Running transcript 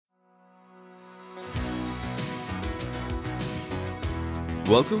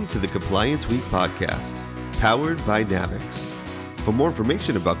Welcome to the Compliance Week podcast, powered by Navix. For more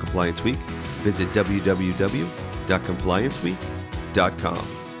information about Compliance Week, visit www.complianceweek.com.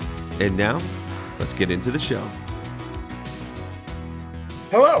 And now, let's get into the show.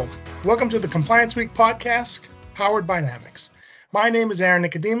 Hello, welcome to the Compliance Week podcast, powered by Navix. My name is Aaron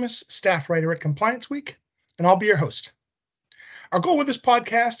Nicodemus, staff writer at Compliance Week, and I'll be your host. Our goal with this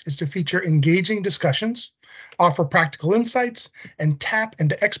podcast is to feature engaging discussions, offer practical insights, and tap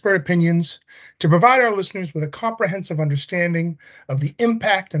into expert opinions to provide our listeners with a comprehensive understanding of the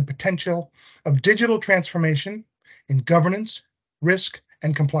impact and potential of digital transformation in governance, risk,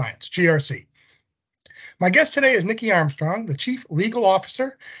 and compliance, GRC. My guest today is Niki Armstrong, the Chief Legal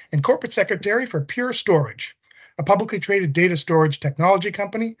Officer and Corporate Secretary for Pure Storage, a publicly traded data storage technology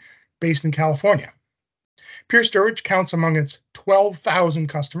company based in California. Pure Storage counts among its 12,000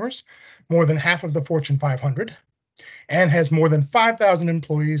 customers, more than half of the Fortune 500, and has more than 5,000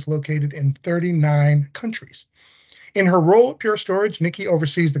 employees located in 39 countries. In her role at Pure Storage, Niki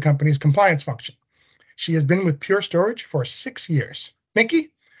oversees the company's compliance function. She has been with Pure Storage for 6 years.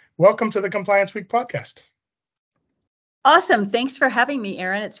 Niki, welcome to the Compliance Week podcast. Awesome. Thanks for having me,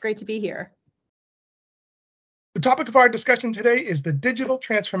 Aaron. It's great to be here. The topic of our discussion today is the digital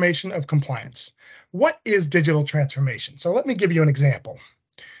transformation of compliance. What is digital transformation? So let me give you an example.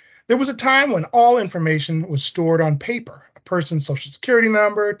 There was a time when all information was stored on paper. A person's social security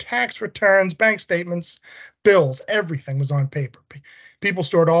number, tax returns, bank statements, bills, everything was on paper. People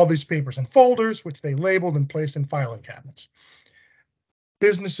stored all these papers in folders, which they labeled and placed in filing cabinets.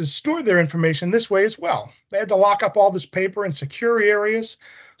 Businesses stored their information this way as well. They had to lock up all this paper in secure areas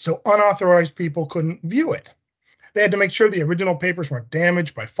so unauthorized people couldn't view it. They had to make sure the original papers weren't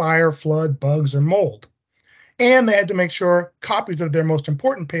damaged by fire, flood, bugs, or mold. And they had to make sure copies of their most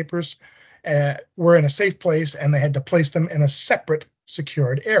important papers were in a safe place, and they had to place them in a separate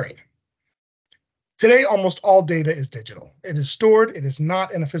secured area. Today, almost all data is digital. It is stored, it is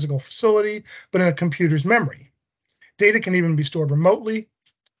not in a physical facility, but in a computer's memory. Data can even be stored remotely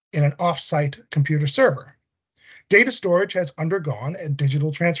in an off-site computer server. Data storage has undergone a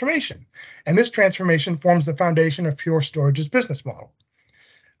digital transformation, and this transformation forms the foundation of Pure Storage's business model.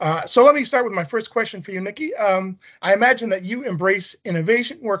 So let me start with my first question for you, Niki. I imagine that you embrace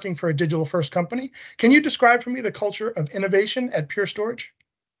innovation working for a digital-first company. Can you describe for me the culture of innovation at Pure Storage?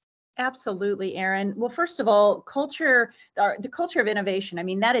 Absolutely, Aaron. Well, first of all, the culture of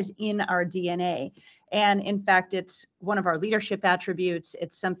innovation, that is in our DNA. And in fact, it's one of our leadership attributes.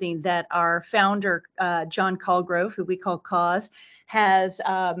 It's something that our founder, John Colgrove, who we call Cause, has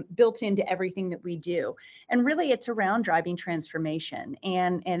built into everything that we do. And really, it's around driving transformation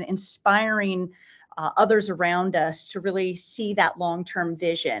and inspiring others around us to really see that long-term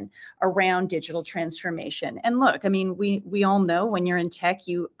vision around digital transformation. And look, we all know when you're in tech,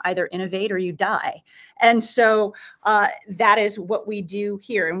 you either innovate or you die. And so that is what we do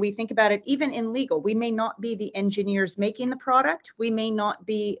here. And we think about it even in legal. We may not be the engineers making the product. We may not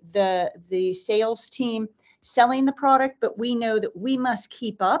be the sales team selling the product, but we know that we must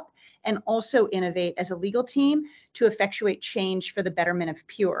keep up and also innovate as a legal team to effectuate change for the betterment of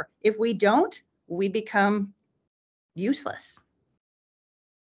Pure. If we don't, we become useless.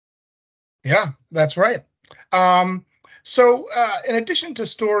 Yeah, that's right. So in addition to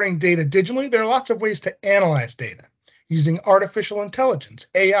storing data digitally, there are lots of ways to analyze data using artificial intelligence,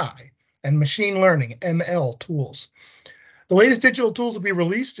 AI, and machine learning, ML tools. The latest digital tools to be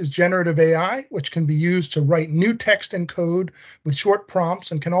released is generative AI, which can be used to write new text and code with short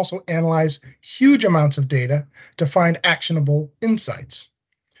prompts and can also analyze huge amounts of data to find actionable insights.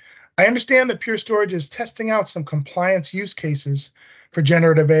 I understand that Pure Storage is testing out some compliance use cases for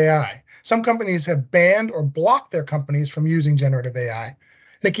generative AI. Some companies have banned or blocked their companies from using generative AI.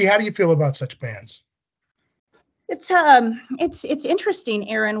 Niki, how do you feel about such bans? It's interesting,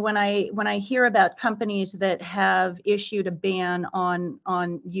 Aaron, when I hear about companies that have issued a ban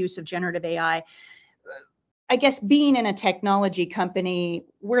on use of generative AI. I guess being in a technology company,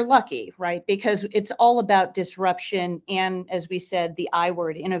 we're lucky, right? Because it's all about disruption and, as we said, the I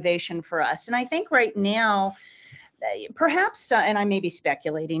word, innovation for us. And I think right now, perhaps, and I may be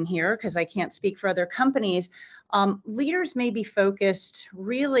speculating here because I can't speak for other companies, leaders may be focused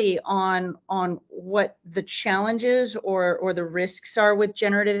really on what the challenges or the risks are with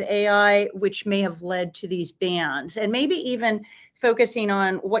generative AI, which may have led to these bans, and maybe even focusing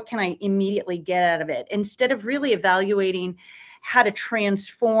on what can I immediately get out of it, instead of really evaluating how to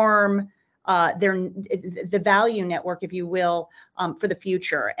transform the value network, if you will, for the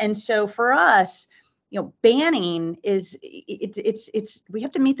future. And so for us, banning is it's we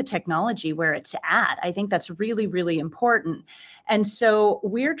have to meet the technology where it's at. I think that's really, really important. And so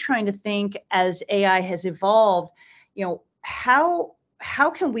we're trying to think, as AI has evolved,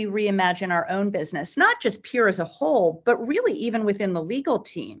 how can we reimagine our own business, not just Pure as a whole, but really even within the legal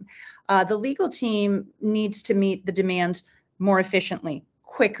team. The legal team needs to meet the demands more efficiently,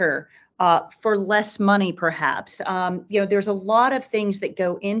 quicker, for less money, perhaps. There's a lot of things that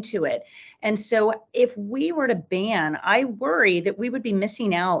go into it. And so if we were to ban, I worry that we would be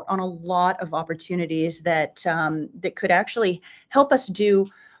missing out on a lot of opportunities that could actually help us do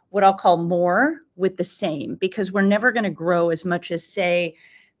what I'll call more with the same, because we're never going to grow as much as, say,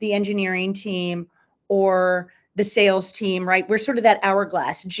 the engineering team or the sales team, right? We're sort of that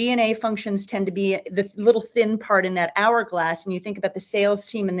hourglass. G&A functions tend to be the little thin part in that hourglass. And you think about the sales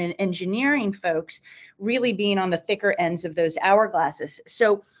team and the engineering folks really being on the thicker ends of those hourglasses.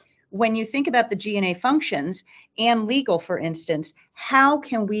 So when you think about the G&A functions and legal, for instance, how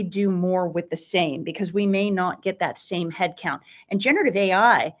can we do more with the same? Because we may not get that same headcount. And generative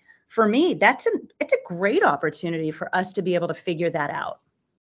AI, for me, it's a great opportunity for us to be able to figure that out.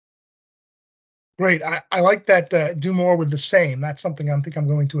 Great. I like that, do more with the same. That's something I think I'm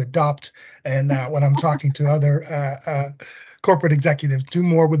going to adopt. And when I'm talking to other corporate executives, do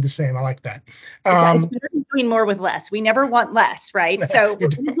more with the same. I like that. It's better than doing more with less. We never want less, right? So we're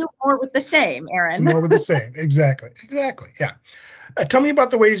going to do more with the same, Aaron. Do more with the same. Exactly. Yeah. Tell me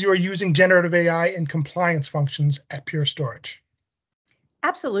about the ways you are using generative AI in compliance functions at Pure Storage.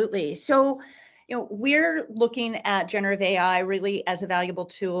 Absolutely. So, we're looking at generative AI really as a valuable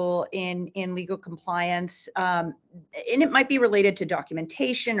tool in legal compliance, and it might be related to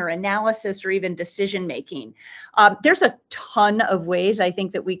documentation or analysis or even decision making. There's a ton of ways I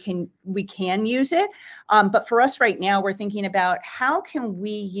think that we can use it, but for us right now, we're thinking about how can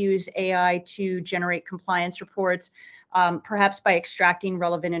we use AI to generate compliance reports. Perhaps by extracting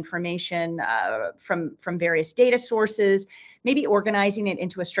relevant information from various data sources, maybe organizing it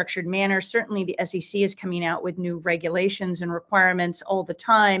into a structured manner. Certainly the SEC is coming out with new regulations and requirements all the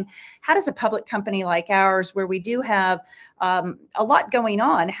time. How does a public company like ours, where we do have a lot going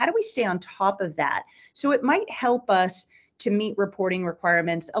on, how do we stay on top of that? So it might help us to meet reporting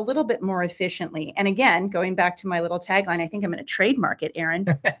requirements a little bit more efficiently. And again, going back to my little tagline, I think I'm going to trademark it, Aaron.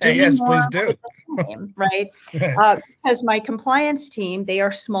 Yes, please do. Right? Because my compliance team, they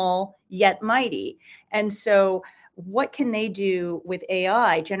are small yet mighty. And so what can they do with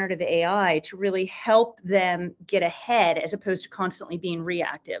AI, generative AI, to really help them get ahead as opposed to constantly being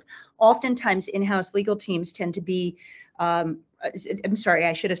reactive? Oftentimes, in-house legal teams tend to be I'm sorry,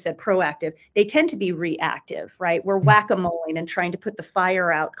 I should have said proactive. They tend to be reactive, right? We're whack-a-moling and trying to put the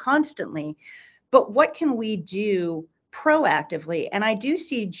fire out constantly. But what can we do proactively? And I do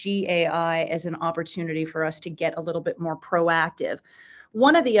see GAI as an opportunity for us to get a little bit more proactive.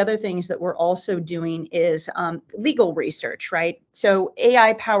 One of the other things that we're also doing is legal research, right? So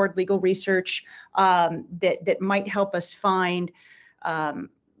AI-powered legal research that might help us find.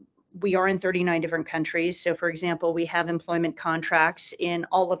 We are in 39 different countries. So for example, we have employment contracts in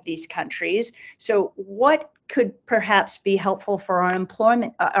all of these countries. So what could perhaps be helpful for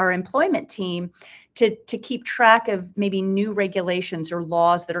our employment team to keep track of maybe new regulations or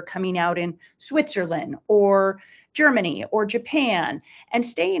laws that are coming out in Switzerland or Germany or Japan, and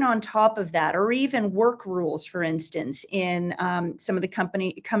staying on top of that, or even work rules, for instance, in some of the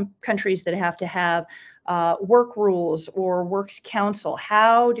countries that have to have work rules or works council.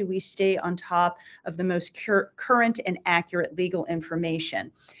 How do we stay on top of the most current and accurate legal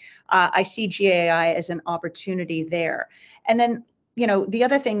information? I see GAI as an opportunity there. And then, the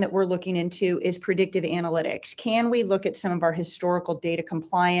other thing that we're looking into is predictive analytics. Can we look at some of our historical data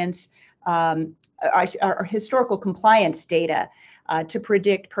compliance, our historical compliance data to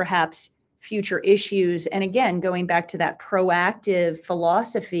predict perhaps future issues? And again, going back to that proactive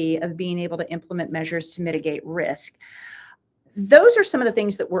philosophy of being able to implement measures to mitigate risk. Those are some of the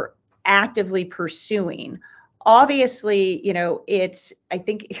things that we're actively pursuing. Obviously, I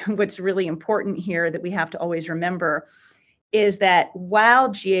think what's really important here that we have to always remember is that while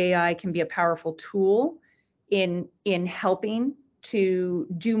GAI can be a powerful tool in helping to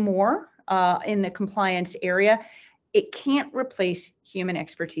do more in the compliance area, it can't replace human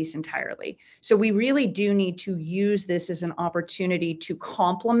expertise entirely. So we really do need to use this as an opportunity to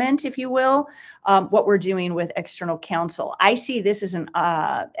complement, if you will, what we're doing with external counsel. I see this as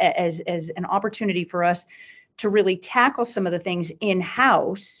an opportunity for us to really tackle some of the things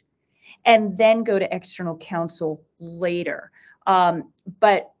in-house and then go to external counsel later.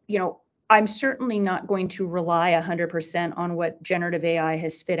 But I'm certainly not going to rely 100% on what generative AI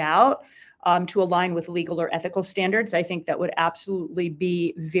has spit out. to align with legal or ethical standards. I think that would absolutely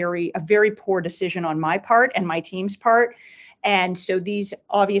be a very poor decision on my part and my team's part. And so these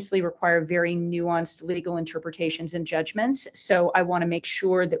obviously require very nuanced legal interpretations and judgments. So I want to make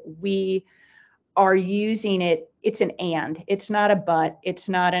sure that we are using it. It's an and. It's not a but. It's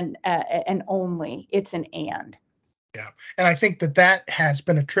not an only. It's an and. Yeah, and I think that has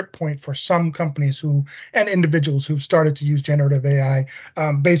been a trip point for some companies and individuals who've started to use generative AI,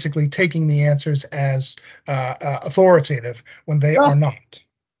 basically taking the answers as authoritative when they are not.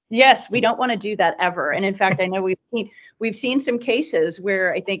 Yes, we don't want to do that ever. And in fact, I know we've seen some cases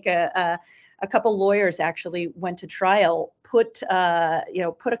where I think a couple lawyers actually went to trial, put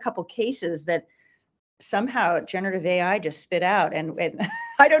a couple cases that somehow generative AI just spit out, and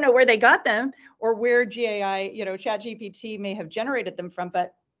I don't know where they got them or where ChatGPT may have generated them from,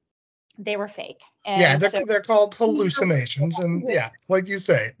 but they were fake. And they're called hallucinations, and like you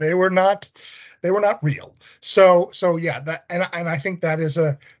say, they were not real. So yeah, and I think that is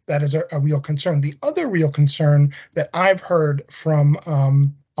a real concern. The other real concern that I've heard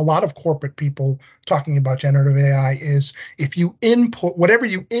from a lot of corporate people talking about generative AI is if you input whatever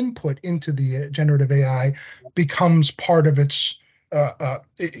you input into the generative AI becomes part of its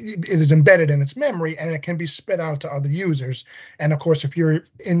it is embedded in its memory, and it can be spit out to other users. And of course, if you're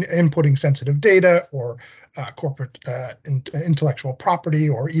inputting sensitive data or corporate intellectual property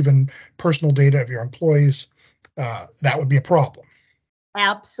or even personal data of your employees, that would be a problem.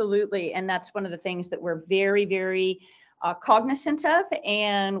 Absolutely. And that's one of the things that we're very, very cognizant of,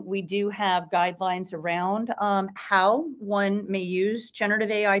 and we do have guidelines around how one may use generative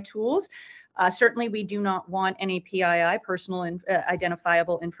AI tools. Certainly, we do not want any PII, personal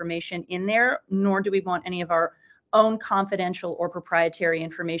identifiable information in there, nor do we want any of our own confidential or proprietary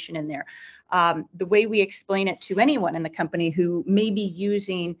information in there. The way we explain it to anyone in the company who may be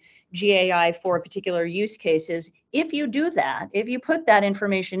using GAI for a particular use case is, if you do that, if you put that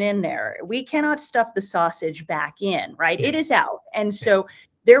information in there, we cannot stuff the sausage back in, right? It is out. And so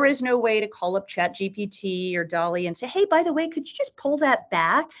there is no way to call up ChatGPT or DALL-E and say, hey, by the way, could you just pull that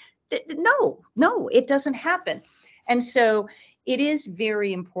back? No, it doesn't happen. And so it is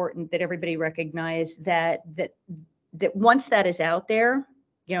very important that everybody recognize that once that is out there,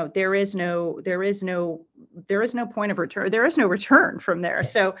 there is no point of return. There is no return from there.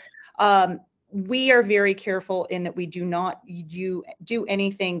 So we are very careful in that we do not do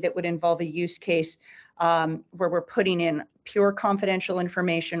anything that would involve a use case where we're putting in pure confidential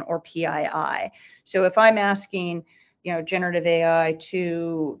information or PII. So if I'm asking generative AI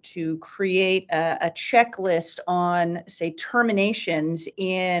to create a checklist on, say, terminations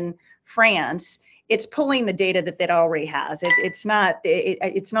in France, it's pulling the data that already has. It's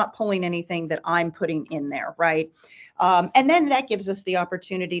not pulling anything that I'm putting in there, right? And then that gives us the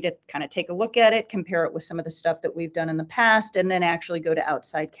opportunity to kind of take a look at it, compare it with some of the stuff that we've done in the past, and then actually go to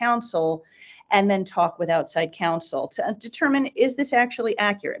outside counsel and then talk with outside counsel to determine, is this actually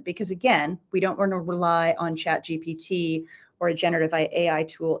accurate? Because again, we don't want to rely on ChatGPT or a generative AI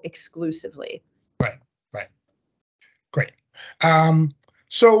tool exclusively. Right. Great.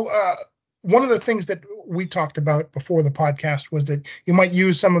 So one of the things that we talked about before the podcast was that you might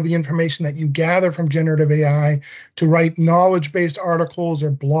use some of the information that you gather from generative AI to write knowledge-based articles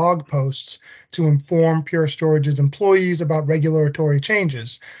or blog posts to inform Pure Storage's employees about regulatory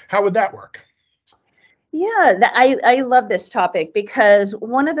changes. How would that work? Yeah, I love this topic because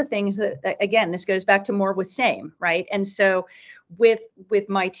one of the things that, again, this goes back to more with same, right? And so with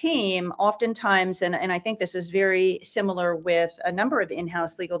my team, oftentimes, and I think this is very similar with a number of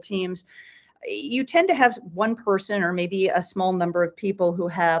in-house legal teams, you tend to have one person or maybe a small number of people who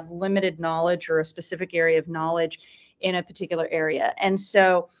have limited knowledge or a specific area of knowledge in a particular area. And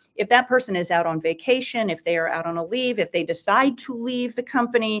so if that person is out on vacation, if they are out on a leave, if they decide to leave the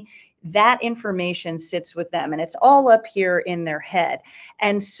company, that information sits with them and it's all up here in their head.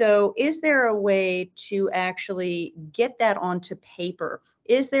 And so is there a way to actually get that onto paper?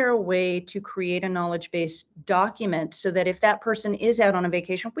 Is there a way to create a knowledge-based document so that if that person is out on a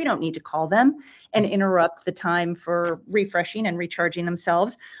vacation, we don't need to call them and interrupt the time for refreshing and recharging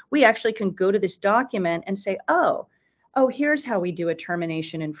themselves? We actually can go to this document and say, oh, here's how we do a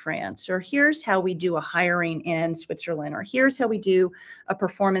termination in France, or here's how we do a hiring in Switzerland, or here's how we do a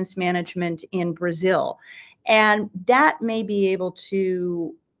performance management in Brazil. And that may be able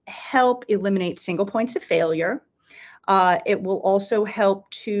to help eliminate single points of failure. It will also help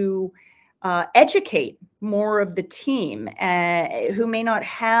to educate more of the team who may not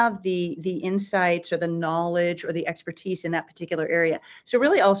have the insights or the knowledge or the expertise in that particular area. So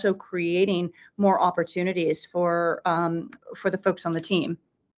really also creating more opportunities for the folks on the team.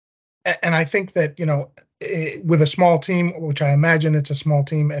 And I think that, with a small team, which I imagine it's a small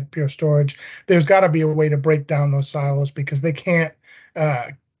team at Pure Storage, there's got to be a way to break down those silos because they can't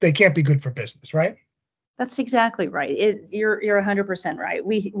be good for business, right? That's exactly right. You're 100% right.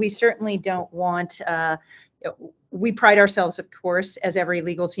 We certainly don't want. We pride ourselves, of course, as every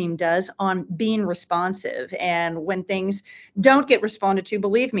legal team does, on being responsive. And when things don't get responded to,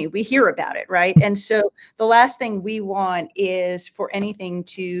 believe me, we hear about it, right? And so the last thing we want is for anything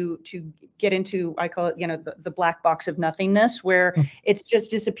to get into, I call it, the black box of nothingness, where it's just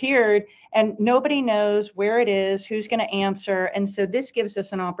disappeared and nobody knows where it is, who's going to answer. And so this gives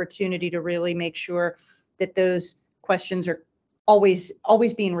us an opportunity to really make sure that those questions are always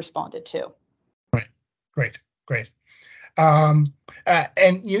being responded to. Right. Great. And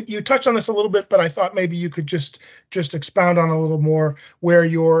you touched on this a little bit, but I thought maybe you could just expound on a little more where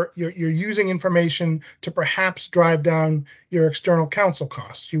you're using information to perhaps drive down your external counsel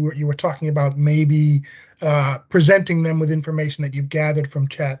costs. You were talking about maybe presenting them with information that you've gathered from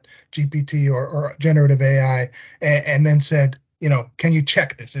Chat GPT or generative AI, and then said, can you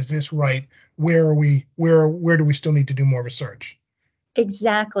check this? Is this right? Where do we still need to do more research?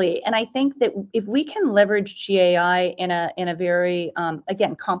 Exactly. And I think that if we can leverage GAI in a very,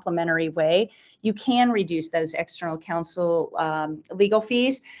 again, complementary way, you can reduce those external counsel legal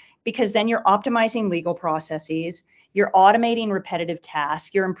fees, because then you're optimizing legal processes, you're automating repetitive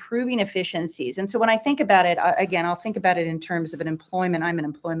tasks, you're improving efficiencies. And so when I think about it, again, I'll think about it in terms of an employment. I'm an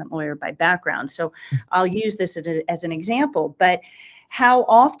employment lawyer by background, so I'll use this as an example. But how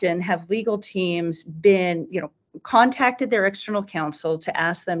often have legal teams been, contacted their external counsel to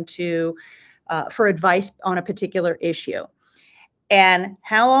ask them for advice on a particular issue? And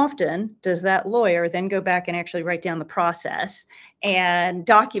how often does that lawyer then go back and actually write down the process and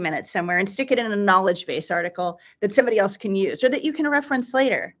document it somewhere and stick it in a knowledge base article that somebody else can use or that you can reference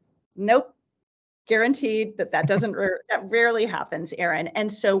later? Nope. Guaranteed that that rarely happens, Aaron. And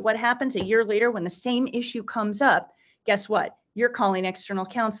so what happens a year later when the same issue comes up? Guess what? You're calling external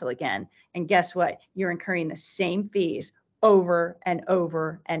counsel again. And guess what? You're incurring the same fees over and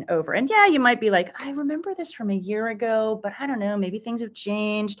over and over. And yeah, you might be like, I remember this from a year ago, but I don't know, maybe things have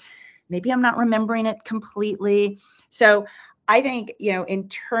changed. Maybe I'm not remembering it completely. So I think, in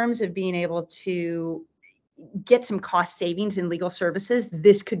terms of being able to get some cost savings in legal services,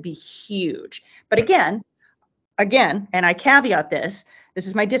 this could be huge. But again, and I caveat this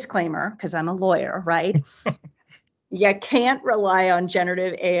is my disclaimer because I'm a lawyer, right? You can't rely on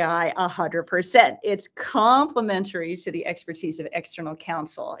generative AI 100%. It's complementary to the expertise of external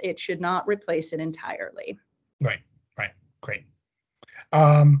counsel. It should not replace it entirely. Right. Great.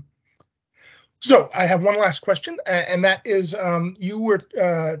 So I have one last question, and that is, you were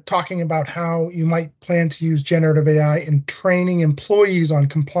talking about how you might plan to use generative AI in training employees on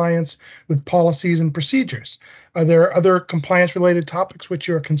compliance with policies and procedures. Are there other compliance-related topics which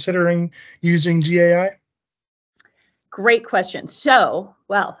you're considering using GAI? Great question. So,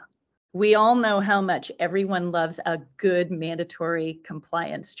 we all know how much everyone loves a good mandatory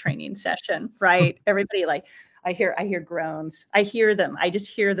compliance training session, right? Everybody I hear groans. I hear them. I just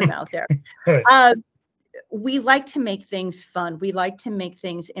hear them out there. We like to make things fun. We like to make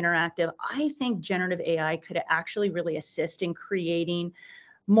things interactive. I think generative AI could actually really assist in creating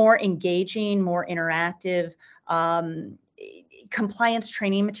more engaging, more interactive compliance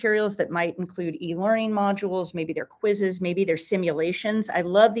training materials that might include e-learning modules, maybe they're quizzes, maybe they're simulations. I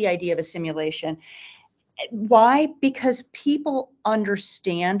love the idea of a simulation. Why? Because people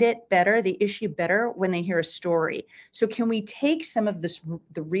understand it better, the issue better, when they hear a story. So can we take some of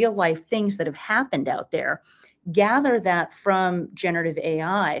the real life things that have happened out there, gather that from generative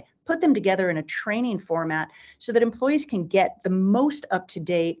AI, put them together in a training format so that employees can get the most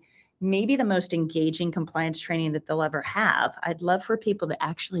up-to-date, maybe the most engaging compliance training that they'll ever have. I'd love for people to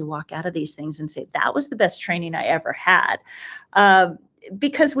actually walk out of these things and say, that was the best training I ever had.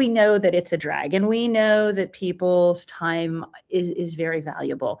 Because we know that it's a drag and we know that people's time is very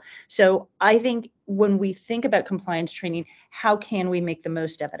valuable. So I think when we think about compliance training, how can we make the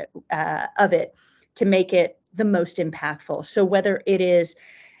most of it to make it the most impactful? So whether it is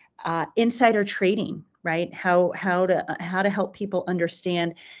insider trading, right? How to help people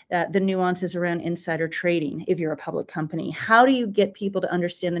understand the nuances around insider trading if you're a public company. How do you get people to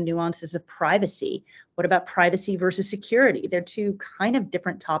understand the nuances of privacy? What about privacy versus security? They're two kind of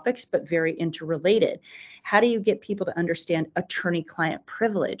different topics, but very interrelated. How do you get people to understand attorney-client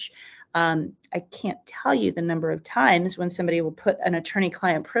privilege? I can't tell you the number of times when somebody will put an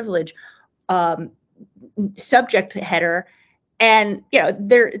attorney-client privilege subject header And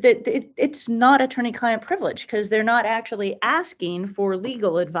it's not attorney-client privilege because they're not actually asking for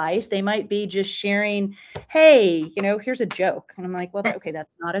legal advice. They might be just sharing, hey, here's a joke. And I'm like, well, okay,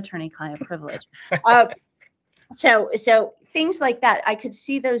 that's not attorney-client privilege. So things like that, I could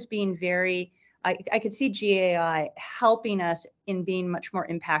see those being I could see GAI helping us in being much more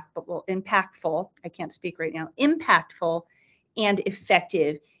impactful. I can't speak right now. Impactful and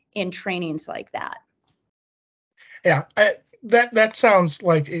effective in trainings like that. Yeah, that sounds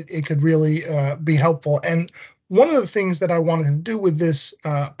like it could really be helpful. And one of the things that I wanted to do with this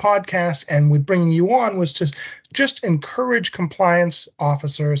podcast and with bringing you on was to just encourage compliance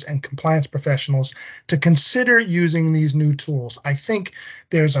officers and compliance professionals to consider using these new tools. I think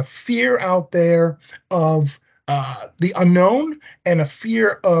there's a fear out there of the unknown and a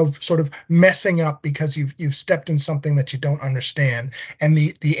fear of sort of messing up because you've stepped in something that you don't understand. And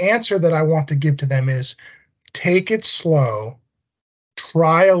the answer that I want to give to them is, take it slow,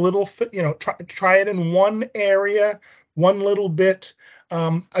 try a little, try it in one area, one little bit.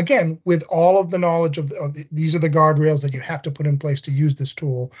 Again, with all of the knowledge of these are the guardrails that you have to put in place to use this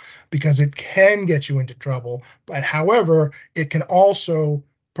tool, because it can get you into trouble. But however, it can also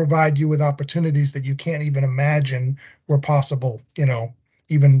provide you with opportunities that you can't even imagine were possible,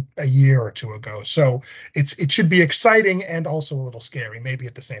 even a year or two ago. So it should be exciting and also a little scary, maybe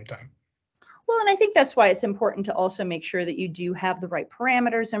at the same time. Well, and I think that's why it's important to also make sure that you do have the right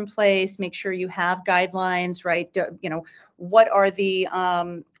parameters in place, make sure you have guidelines, right? What are the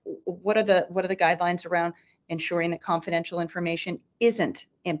guidelines around ensuring that confidential information isn't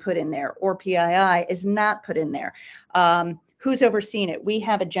input in there, or PII is not put in there? Who's overseeing it? We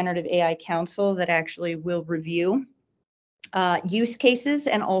have a generative AI council that actually will review use cases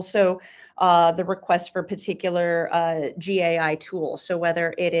and also the request for particular GAI tools. So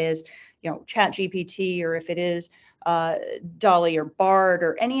whether it is Chat GPT, or if it is Dolly or Bard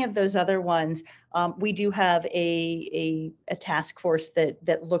or any of those other ones, we do have a task force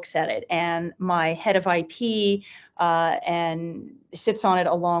that looks at it. And my head of IP and sits on it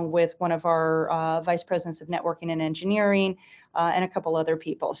along with one of our vice presidents of networking and engineering and a couple other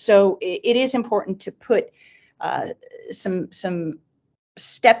people. So it is important to put some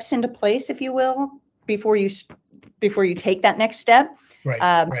steps into place, if you will, before you take that next step. Right.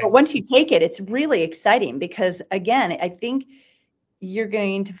 But once you take it, it's really exciting because, again, I think you're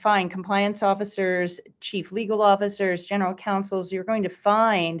going to find compliance officers, chief legal officers, general counsels, you're going to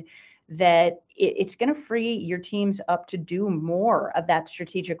find that it's going to free your teams up to do more of that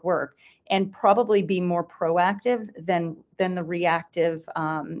strategic work and probably be more proactive than the reactive,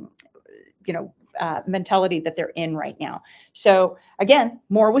 mentality that they're in right now. So again,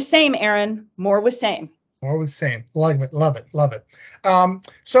 more with same, Aaron, more with same. More with same. Love it.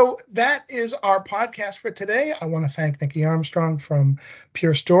 So that is our podcast for today. I want to thank Niki Armstrong from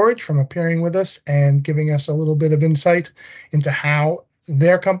Pure Storage for appearing with us and giving us a little bit of insight into how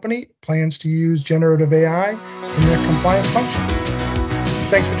their company plans to use generative AI in their compliance function.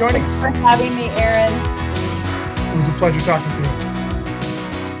 Thanks for joining us. Thanks for having me, Aaron. It was a pleasure talking to you.